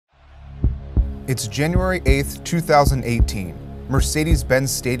It's January 8th, 2018,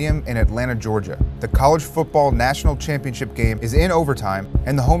 Mercedes-Benz Stadium in Atlanta, Georgia. The college football national championship game is in overtime,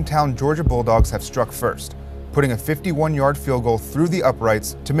 and the hometown Georgia Bulldogs have struck first, putting a 51-yard field goal through the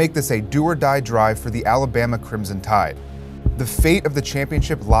uprights to make this a do-or-die drive for the Alabama Crimson Tide. The fate of the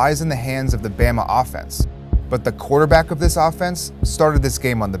championship lies in the hands of the Bama offense, but the quarterback of this offense started this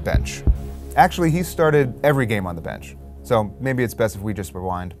game on the bench. Actually, he started every game on the bench, so maybe it's best if we just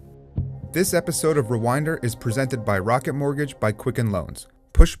rewind. This episode of Rewinder is presented by Rocket Mortgage by Quicken Loans.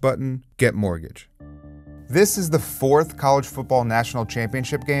 Push button, get mortgage. This is the fourth college football national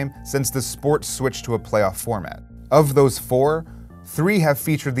championship game since the sport switched to a playoff format. Of those four, three have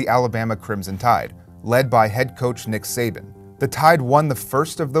featured the Alabama Crimson Tide, led by head coach Nick Saban. The Tide won the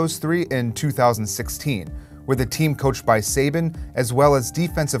first of those three in 2016, with a team coached by Saban as well as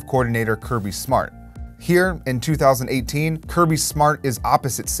defensive coordinator Kirby Smart. Here, in 2018, Kirby Smart is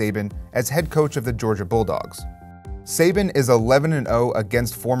opposite Saban as head coach of the Georgia Bulldogs. Saban is 11-0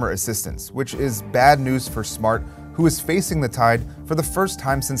 against former assistants, which is bad news for Smart, who is facing the Tide for the first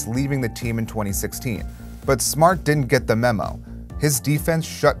time since leaving the team in 2016. But Smart didn't get the memo. His defense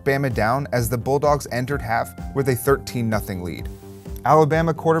shut Bama down as the Bulldogs entered half with a 13-0 lead.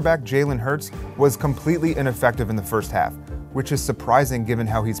 Alabama quarterback Jalen Hurts was completely ineffective in the first half, which is surprising given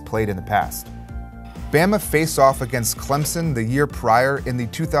how he's played in the past. Bama faced off against Clemson the year prior in the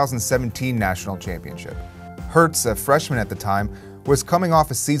 2017 national championship. Hurts, a freshman at the time, was coming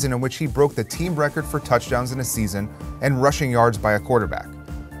off a season in which he broke the team record for touchdowns in a season and rushing yards by a quarterback.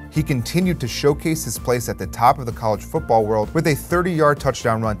 He continued to showcase his place at the top of the college football world with a 30-yard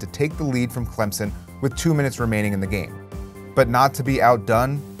touchdown run to take the lead from Clemson with 2 minutes remaining in the game. But not to be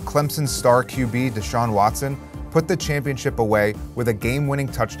outdone, Clemson's star QB Deshaun Watson put the championship away with a game-winning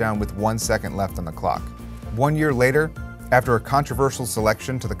touchdown with 1 second left on the clock. 1 year later, after a controversial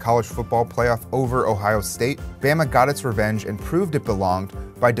selection to the college football playoff over Ohio State, Bama got its revenge and proved it belonged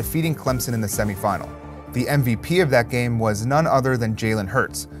by defeating Clemson in the semifinal. The MVP of that game was none other than Jalen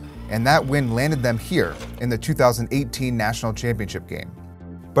Hurts, and that win landed them here in the 2018 national championship game.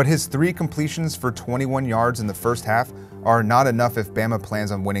 But his 3 completions for 21 yards in the first half are not enough if Bama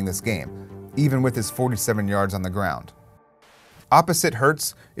plans on winning this game, even with his 47 yards on the ground. Opposite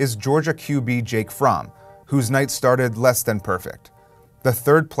Hurts is Georgia QB Jake Fromm, whose night started less than perfect. The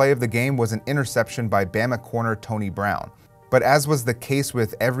third play of the game was an interception by Bama corner Tony Brown, but as was the case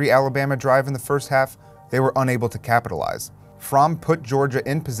with every Alabama drive in the first half, they were unable to capitalize. Fromm put Georgia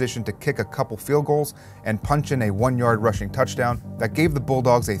in position to kick a couple field goals and punch in a 1-yard rushing touchdown that gave the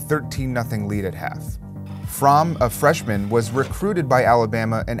Bulldogs a 13-0 lead at half. Fromm, a freshman, was recruited by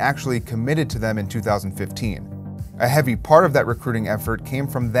Alabama and actually committed to them in 2015. A heavy part of that recruiting effort came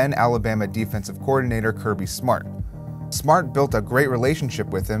from then Alabama defensive coordinator Kirby Smart. Smart built a great relationship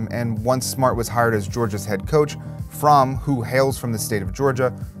with him, and once Smart was hired as Georgia's head coach, Fromm, who hails from the state of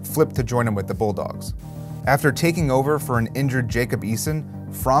Georgia, flipped to join him with the Bulldogs. After taking over for an injured Jacob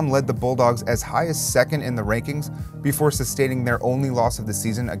Eason, Fromm led the Bulldogs as high as second in the rankings before sustaining their only loss of the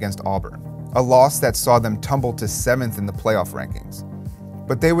season against Auburn, a loss that saw them tumble to 7th in the playoff rankings.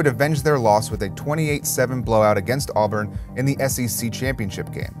 But they would avenge their loss with a 28-7 blowout against Auburn in the SEC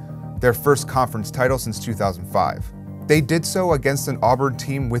championship game, their first conference title since 2005. They did so against an Auburn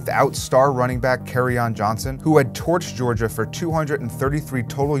team without star running back Kerryon Johnson, who had torched Georgia for 233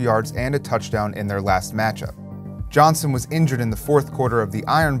 total yards and a touchdown in their last matchup. Johnson was injured in the fourth quarter of the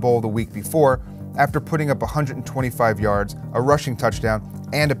Iron Bowl the week before after putting up 125 yards, a rushing touchdown,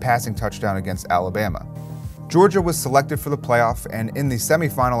 and a passing touchdown against Alabama. Georgia was selected for the playoff, and in the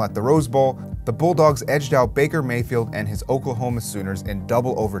semifinal at the Rose Bowl, the Bulldogs edged out Baker Mayfield and his Oklahoma Sooners in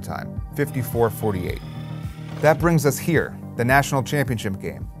double overtime, 54-48. That brings us here, the national championship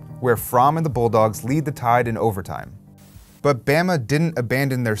game, where Fromm and the Bulldogs lead the Tide in overtime. But Bama didn't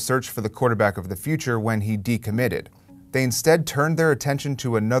abandon their search for the quarterback of the future when he decommitted. They instead turned their attention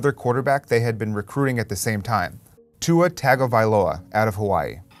to another quarterback they had been recruiting at the same time, Tua Tagovailoa out of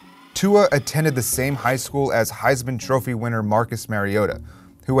Hawaii. Tua attended the same high school as Heisman Trophy winner Marcus Mariota,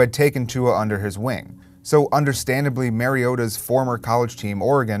 who had taken Tua under his wing. So understandably, Mariota's former college team,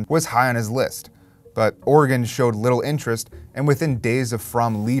 Oregon, was high on his list. But Oregon showed little interest, and within days of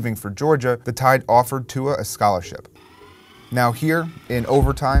Fromm leaving for Georgia, the Tide offered Tua a scholarship. Now here, in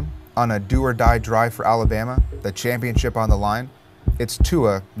overtime, on a do-or-die drive for Alabama, the championship on the line, it's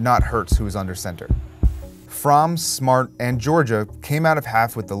Tua, not Hurts, who is under center. Fromm, Smart, and Georgia came out of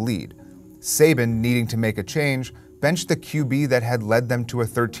half with the lead. Saban, needing to make a change, benched the QB that had led them to a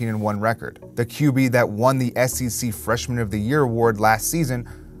 13-1 record, the QB that won the SEC Freshman of the Year award last season,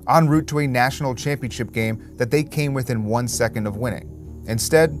 en route to a national championship game that they came within 1 second of winning.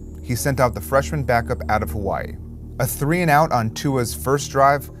 Instead, he sent out the freshman backup out of Hawaii. A 3-and-out on Tua's first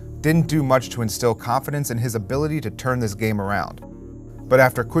drive didn't do much to instill confidence in his ability to turn this game around. But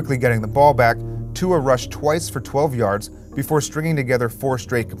after quickly getting the ball back, Tua rushed twice for 12 yards before stringing together 4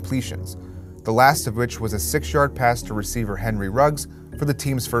 straight completions, the last of which was a 6-yard pass to receiver Henry Ruggs for the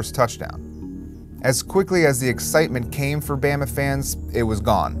team's first touchdown. As quickly as the excitement came for Bama fans, it was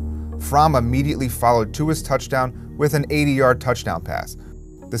gone. Fromm immediately followed Tua's touchdown with an 80-yard touchdown pass.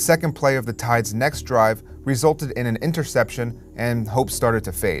 The second play of the Tide's next drive resulted in an interception and hope started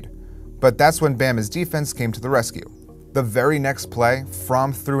to fade. But that's when Bama's defense came to the rescue. The very next play,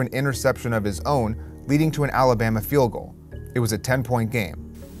 Fromm threw an interception of his own, leading to an Alabama field goal. It was a 10-point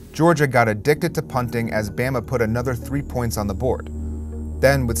game. Georgia got addicted to punting as Bama put another 3 points on the board.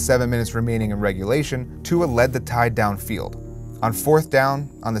 Then, with 7 minutes remaining in regulation, Tua led the Tide downfield. On 4th down,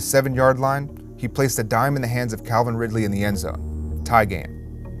 on the 7-yard line, he placed a dime in the hands of Calvin Ridley in the end zone. Tie game.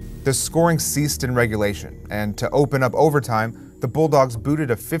 The scoring ceased in regulation, and to open up overtime, the Bulldogs booted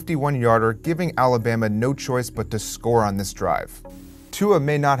a 51-yarder, giving Alabama no choice but to score on this drive. Tua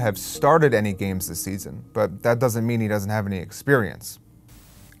may not have started any games this season, but that doesn't mean he doesn't have any experience.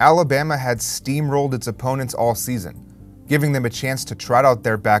 Alabama had steamrolled its opponents all season, giving them a chance to trot out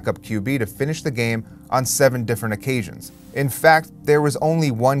their backup QB to finish the game on 7 different occasions. In fact, there was only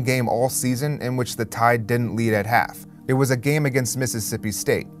one game all season in which the Tide didn't lead at half. It was a game against Mississippi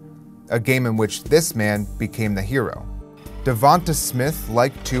State, a game in which this man became the hero. Devonta Smith,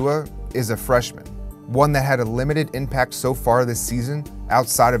 like Tua, is a freshman, one that had a limited impact so far this season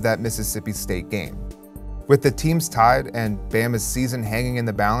outside of that Mississippi State game. With the team's tied and Bama's season hanging in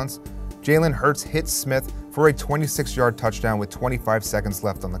the balance, Jalen Hurts hit Smith for a 26-yard touchdown with 25 seconds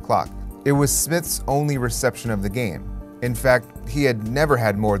left on the clock. It was Smith's only reception of the game. In fact, he had never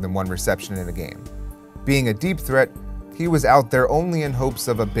had more than 1 reception in a game. Being a deep threat, he was out there only in hopes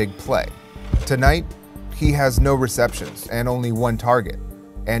of a big play. Tonight, he has no receptions and only 1 target,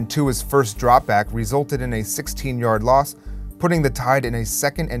 and Tua's first dropback resulted in a 16-yard loss, putting the Tide in a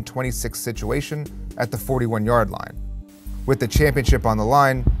 2nd and 26 situation at the 41-yard line. With the championship on the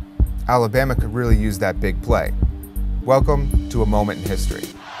line, Alabama could really use that big play. Welcome to a moment in history.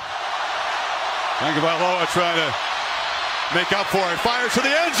 Tagovailoa trying to make up for it. Fires to the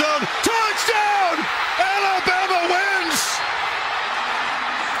end zone. Touchdown! Alabama wins!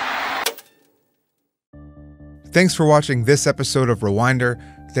 Thanks for watching this episode of Rewinder.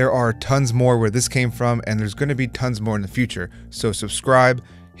 There are tons more where this came from, and there's going to be tons more in the future. So subscribe,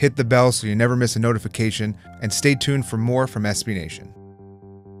 hit the bell so you never miss a notification, and stay tuned for more from SB Nation.